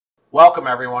Welcome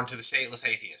everyone to the Stateless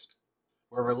Atheist,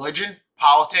 where religion,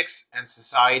 politics, and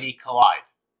society collide.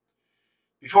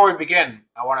 Before we begin,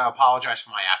 I want to apologize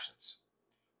for my absence.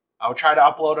 I will try to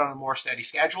upload on a more steady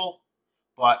schedule,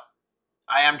 but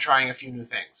I am trying a few new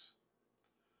things.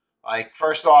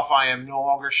 First off, I am no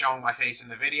longer showing my face in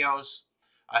the videos.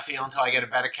 I feel until I get a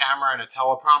better camera and a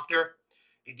teleprompter,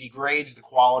 it degrades the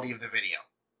quality of the video.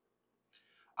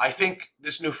 I think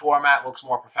this new format looks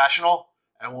more professional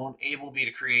and will enable me to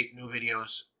create new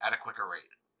videos at a quicker rate.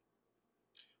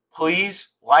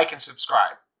 Please like and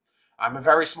subscribe. I'm a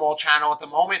very small channel at the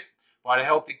moment, but I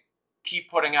hope to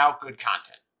keep putting out good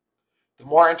content. The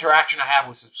more interaction I have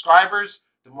with subscribers,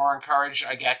 the more encouraged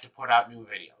I get to put out new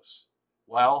videos.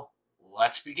 Well,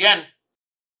 let's begin.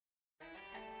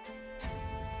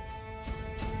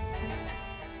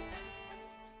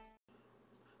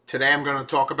 Today I'm going to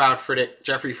talk about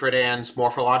Jeffrey Freeden's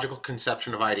morphological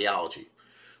conception of ideology.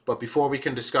 But before we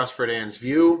can discuss Freeden's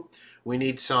view, we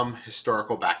need some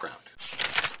historical background.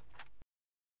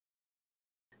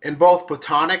 In both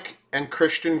Platonic and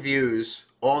Christian views,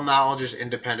 all knowledge is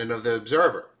independent of the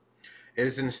observer. It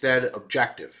is instead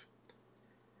objective.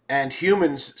 And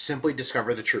humans simply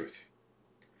discover the truth.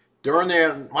 During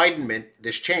the Enlightenment,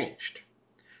 this changed.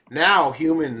 Now,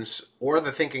 humans or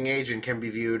the thinking agent can be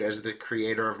viewed as the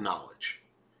creator of knowledge.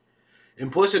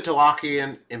 Implicit to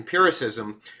Lockean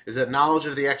empiricism is that knowledge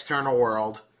of the external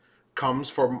world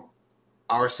comes from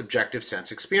our subjective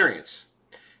sense experience.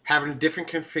 Having a different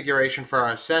configuration for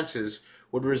our senses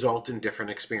would result in different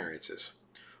experiences.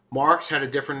 Marx had a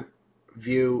different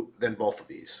view than both of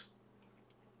these.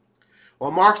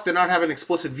 While Marx did not have an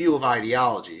explicit view of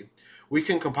ideology, we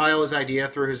can compile his idea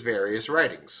through his various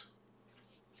writings.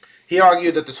 He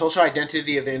argued that the social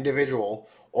identity of the individual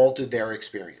altered their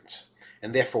experience,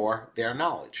 and therefore their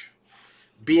knowledge.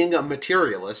 Being a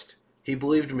materialist, he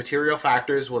believed material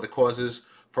factors were the causes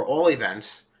for all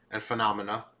events and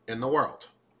phenomena in the world.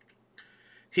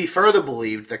 He further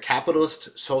believed that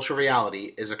capitalist social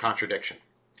reality is a contradiction,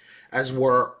 as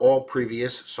were all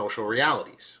previous social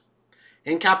realities.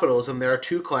 In capitalism, there are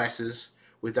two classes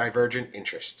with divergent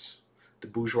interests, the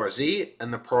bourgeoisie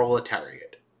and the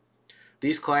proletariat.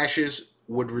 These clashes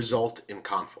would result in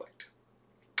conflict.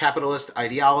 Capitalist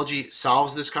ideology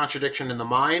solves this contradiction in the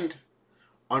mind.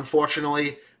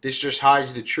 Unfortunately, this just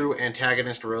hides the true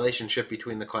antagonist relationship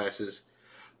between the classes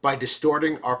by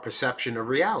distorting our perception of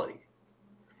reality.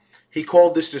 He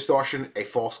called this distortion a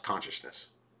false consciousness.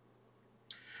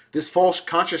 This false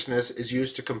consciousness is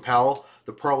used to compel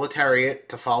the proletariat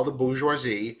to follow the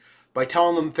bourgeoisie by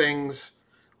telling them things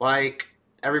like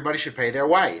everybody should pay their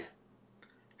way.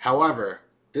 However,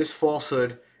 this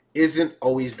falsehood isn't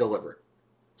always deliberate.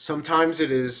 Sometimes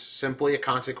it is simply a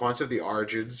consequence of the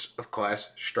origins of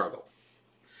class struggle.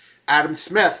 Adam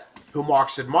Smith, who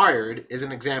Marx admired, is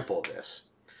an example of this.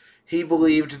 He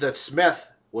believed that Smith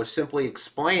was simply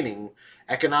explaining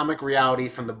economic reality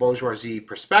from the bourgeoisie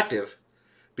perspective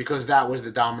because that was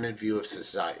the dominant view of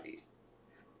society.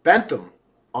 Bentham,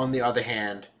 on the other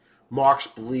hand, Marx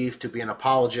believed to be an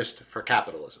apologist for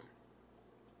capitalism.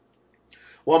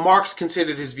 While Marx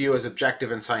considered his view as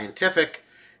objective and scientific,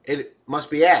 it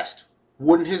must be asked,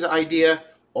 wouldn't his idea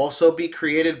also be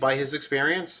created by his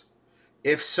experience?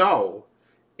 If so,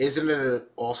 isn't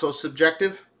it also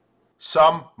subjective?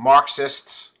 Some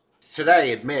Marxists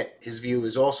today admit his view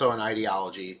is also an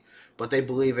ideology, but they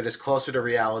believe it is closer to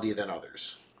reality than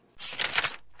others.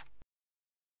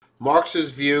 Marx's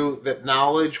view that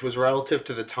knowledge was relative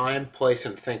to the time, place,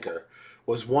 and thinker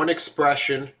was one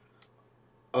expression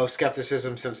of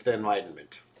skepticism since the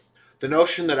Enlightenment. The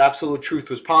notion that absolute truth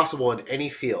was possible in any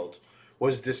field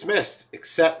was dismissed,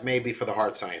 except maybe for the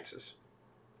hard sciences.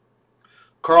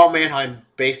 Karl Mannheim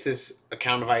based his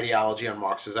account of ideology on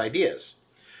Marx's ideas,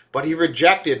 but he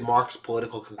rejected Marx's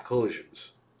political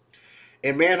conclusions.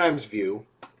 In Mannheim's view,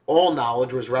 all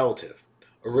knowledge was relative,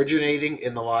 originating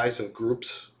in the lives of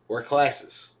groups or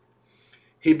classes.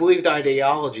 He believed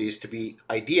ideologies to be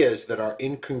ideas that are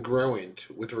incongruent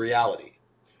with reality,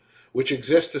 which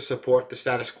exist to support the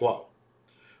status quo.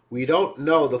 We don't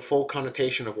know the full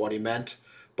connotation of what he meant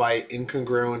by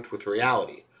incongruent with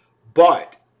reality,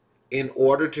 but in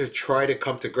order to try to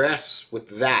come to grasp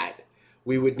with that,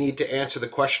 we would need to answer the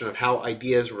question of how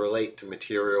ideas relate to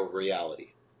material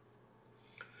reality.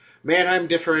 Mannheim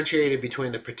differentiated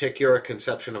between the particular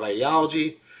conception of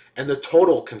ideology and the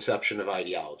total conception of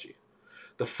ideology.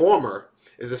 The former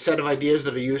is a set of ideas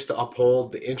that are used to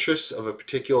uphold the interests of a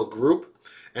particular group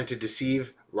and to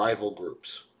deceive rival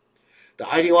groups.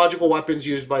 The ideological weapons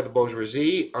used by the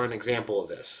bourgeoisie are an example of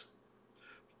this.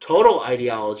 Total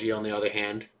ideology, on the other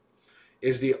hand,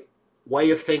 is the way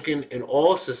of thinking in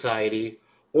all society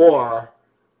or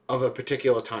of a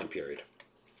particular time period.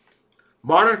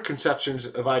 Modern conceptions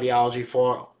of ideology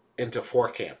fall into four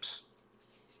camps: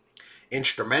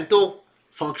 instrumental,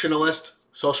 functionalist,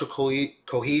 social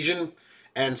cohesion,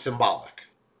 and symbolic.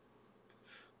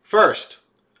 First,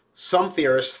 some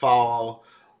theorists follow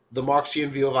the Marxian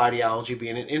view of ideology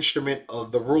being an instrument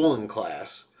of the ruling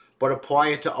class, but apply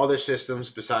it to other systems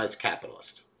besides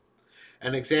capitalist.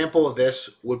 An example of this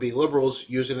would be liberals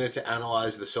using it to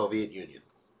analyze the Soviet Union.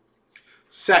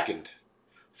 Second,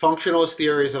 functionalist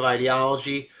theories of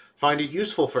ideology find it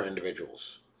useful for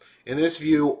individuals. In this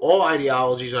view, all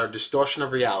ideologies are a distortion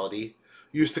of reality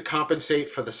used to compensate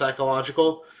for the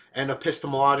psychological and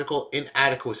epistemological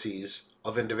inadequacies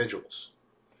of individuals.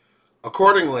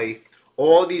 Accordingly,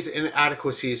 all of these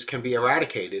inadequacies can be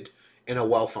eradicated in a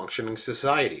well-functioning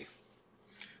society.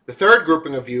 The third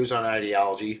grouping of views on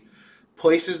ideology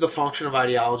places the function of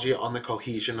ideology on the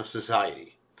cohesion of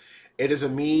society. It is a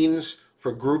means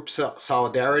for group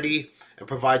solidarity and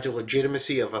provides a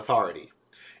legitimacy of authority.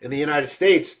 In the United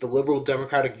States, the liberal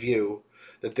democratic view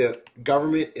that the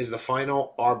government is the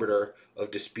final arbiter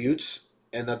of disputes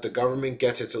and that the government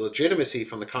gets its legitimacy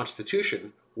from the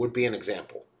Constitution would be an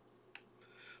example.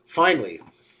 Finally,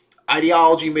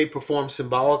 ideology may perform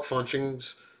symbolic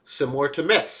functions similar to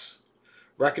myths,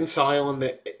 reconciling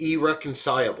the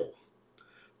irreconcilable.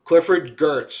 Clifford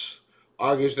Geertz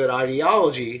argues that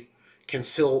ideology can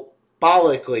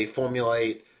symbolically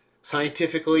formulate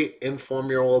scientifically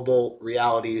informable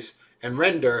realities and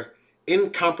render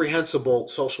incomprehensible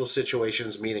social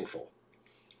situations meaningful.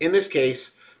 In this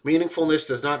case, meaningfulness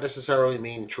does not necessarily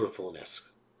mean truthfulness.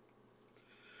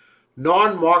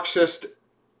 Non-Marxist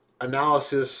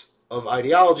analysis of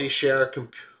ideology share a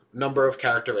number of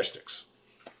characteristics.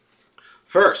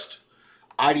 First,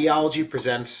 ideology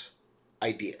presents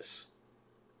ideas.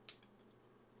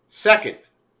 Second,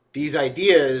 these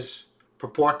ideas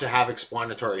purport to have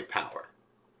explanatory power.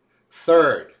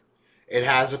 Third, it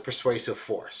has a persuasive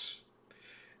force.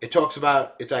 It talks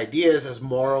about its ideas as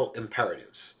moral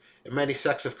imperatives. In many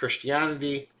sects of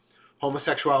Christianity,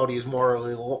 homosexuality is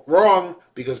morally wrong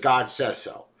because God says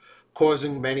so,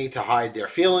 causing many to hide their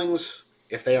feelings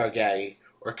if they are gay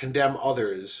or condemn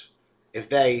others if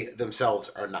they themselves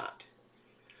are not.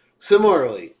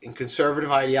 Similarly, in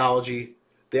conservative ideology,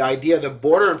 the idea that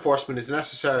border enforcement is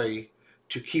necessary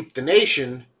to keep the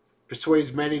nation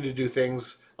persuades many to do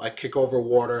things like kick over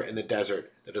water in the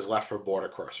desert that is left for border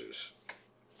crossers.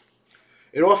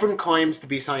 It often claims to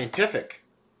be scientific.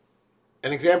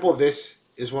 An example of this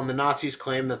is when the Nazis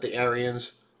claim that the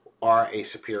Aryans are a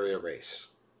superior race.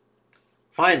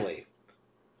 Finally,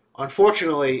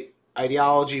 unfortunately,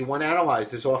 ideology, when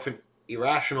analyzed, is often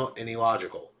irrational and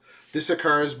illogical. This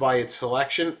occurs by its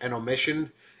selection and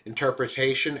omission,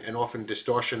 interpretation, and often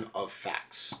distortion of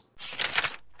facts.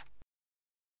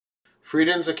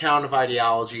 Freeden's account of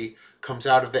ideology comes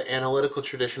out of the analytical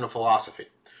tradition of philosophy,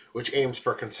 which aims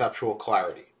for conceptual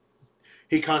clarity.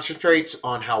 He concentrates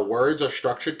on how words are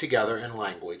structured together in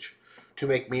language to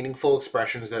make meaningful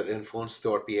expressions that influence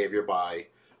thought behavior by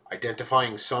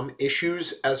identifying some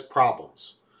issues as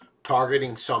problems,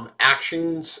 targeting some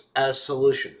actions as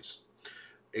solutions,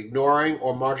 ignoring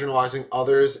or marginalizing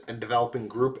others, and developing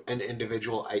group and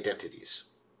individual identities.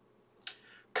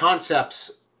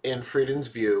 Concepts, in Freeden's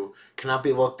view, cannot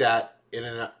be looked at in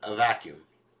a vacuum.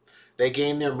 They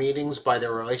gain their meanings by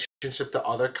their relationship to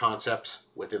other concepts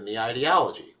within the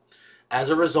ideology. As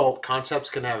a result, concepts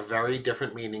can have very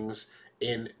different meanings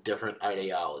in different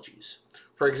ideologies.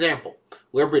 For example,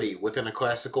 liberty within a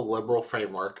classical liberal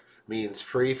framework means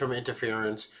free from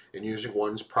interference in using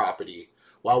one's property,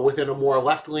 while within a more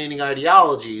left-leaning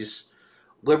ideologies,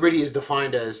 liberty is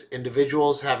defined as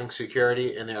individuals having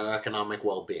security in their economic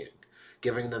well-being,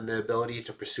 giving them the ability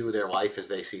to pursue their life as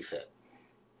they see fit.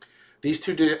 These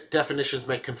two definitions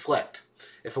may conflict.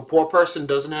 If a poor person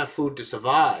doesn't have food to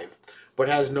survive, but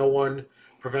has no one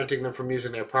preventing them from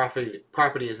using their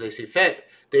property as they see fit,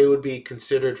 they would be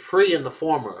considered free in the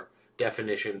former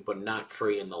definition, but not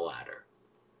free in the latter.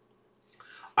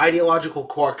 Ideological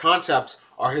core concepts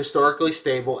are historically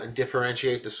stable and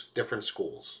differentiate the different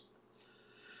schools.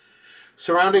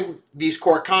 Surrounding these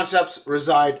core concepts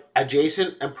reside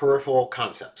adjacent and peripheral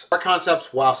concepts. Core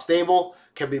concepts, while stable,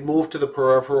 can be moved to the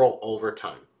peripheral over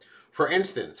time. For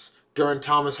instance, during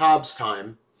Thomas Hobbes'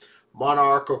 time,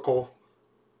 monarchical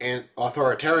and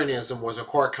authoritarianism was a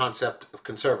core concept of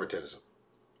conservatism.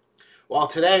 While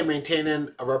today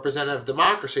maintaining a representative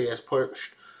democracy has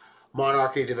pushed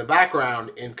monarchy to the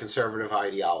background in conservative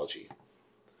ideology.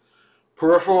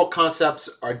 Peripheral concepts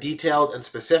are detailed and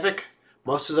specific.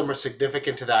 Most of them are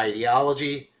significant to the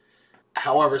ideology.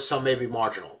 However, some may be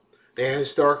marginal. They are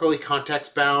historically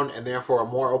context-bound and therefore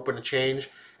are more open to change,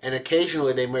 and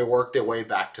occasionally they may work their way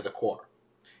back to the core.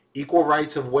 Equal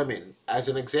rights of women, as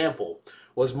an example,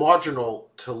 was marginal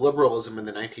to liberalism in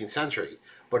the 19th century,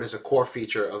 but is a core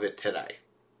feature of it today.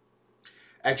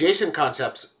 Adjacent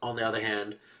concepts, on the other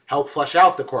hand, help flesh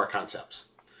out the core concepts.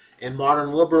 In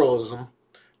modern liberalism,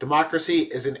 democracy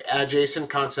is an adjacent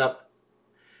concept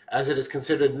as it is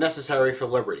considered necessary for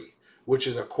liberty, which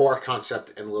is a core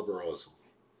concept in liberalism.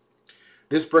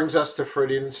 This brings us to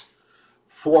Freeden's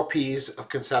 4 P's of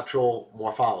conceptual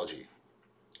morphology.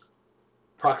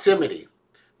 Proximity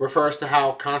refers to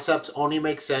how concepts only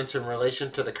make sense in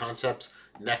relation to the concepts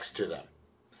next to them.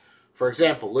 For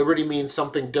example, liberty means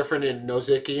something different in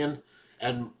Nozician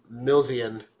and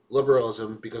Millsian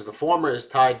liberalism because the former is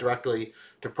tied directly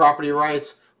to property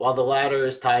rights, while the latter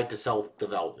is tied to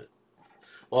self-development.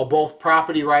 While both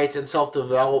property rights and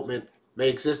self-development may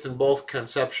exist in both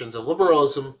conceptions of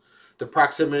liberalism, the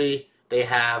proximity they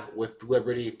have with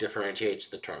liberty differentiates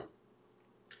the term.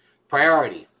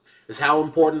 Priority is how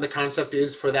important the concept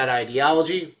is for that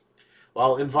ideology.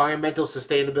 While environmental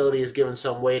sustainability is given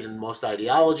some weight in most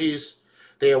ideologies,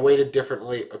 they are weighted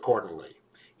differently accordingly.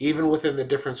 Even within the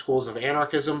different schools of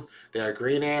anarchism, there are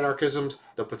green anarchisms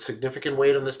that put significant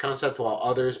weight on this concept while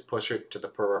others push it to the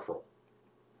peripheral.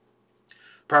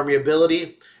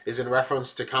 Permeability is in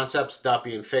reference to concepts not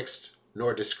being fixed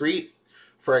nor discrete.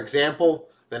 For example,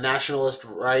 the nationalist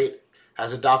right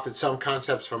has adopted some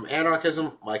concepts from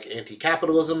anarchism, like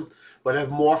anti-capitalism, but have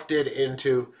morphed it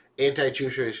into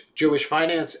anti-Jewish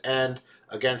finance and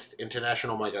against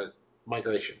international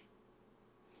migration.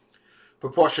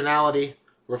 Proportionality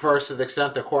refers to the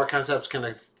extent that core concepts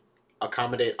can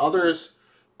accommodate others.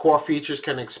 Core features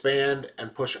can expand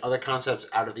and push other concepts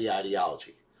out of the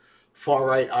ideology.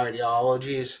 Far-right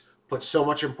ideologies put so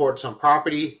much importance on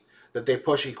property that they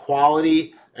push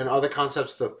equality and other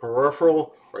concepts to the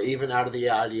peripheral or even out of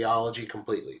the ideology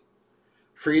completely.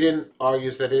 Freeden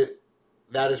argues that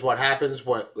that is what happens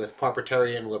with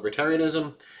proprietarian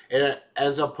libertarianism. It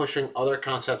ends up pushing other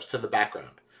concepts to the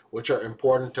background, which are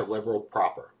important to liberal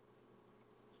proper.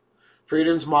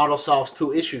 Freeden's model solves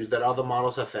 2 issues that other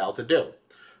models have failed to do.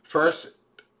 First,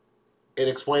 it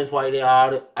explains why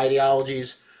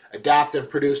ideologies adapt and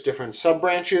produce different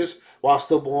sub-branches while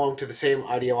still belong to the same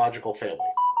ideological family.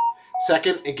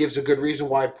 Second, it gives a good reason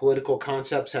why political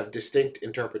concepts have distinct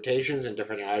interpretations in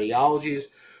different ideologies,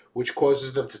 which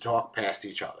causes them to talk past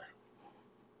each other.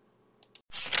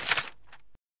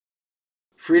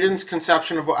 Freeden's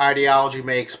conception of ideology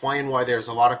may explain why there's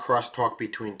a lot of crosstalk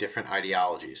between different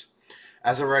ideologies.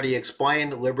 As already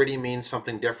explained, liberty means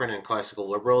something different in classical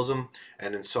liberalism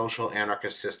and in social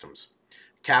anarchist systems.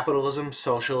 Capitalism,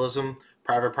 socialism,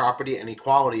 private property, and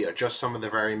equality are just some of the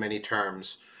very many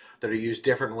terms that are used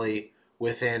differently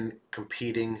within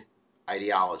competing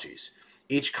ideologies.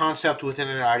 Each concept within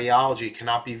an ideology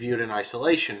cannot be viewed in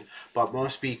isolation, but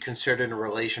must be considered in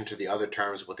relation to the other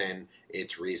terms within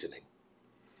its reasoning.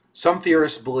 Some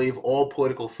theorists believe all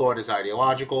political thought is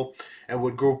ideological and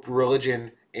would group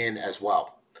religion in as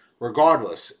well.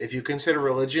 Regardless, if you consider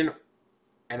religion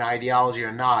an ideology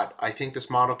or not, I think this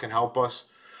model can help us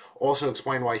also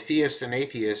explain why theists and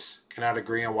atheists cannot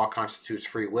agree on what constitutes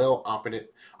free will,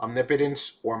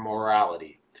 omnipotence, or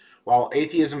morality. While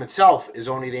atheism itself is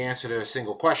only the answer to a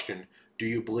single question, do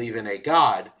you believe in a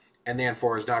God, and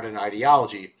therefore is not an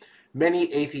ideology,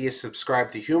 many atheists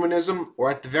subscribe to humanism, or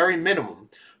at the very minimum,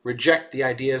 reject the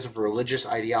ideas of religious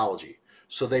ideology,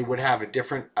 so they would have a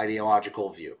different ideological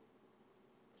view.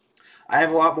 I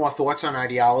have a lot more thoughts on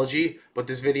ideology, but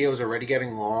this video is already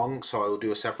getting long, so I will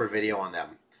do a separate video on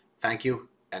them. Thank you,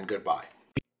 and goodbye.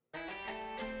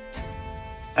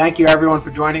 Thank you everyone for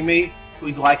joining me.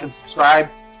 Please like and subscribe.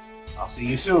 I'll see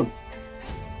you soon.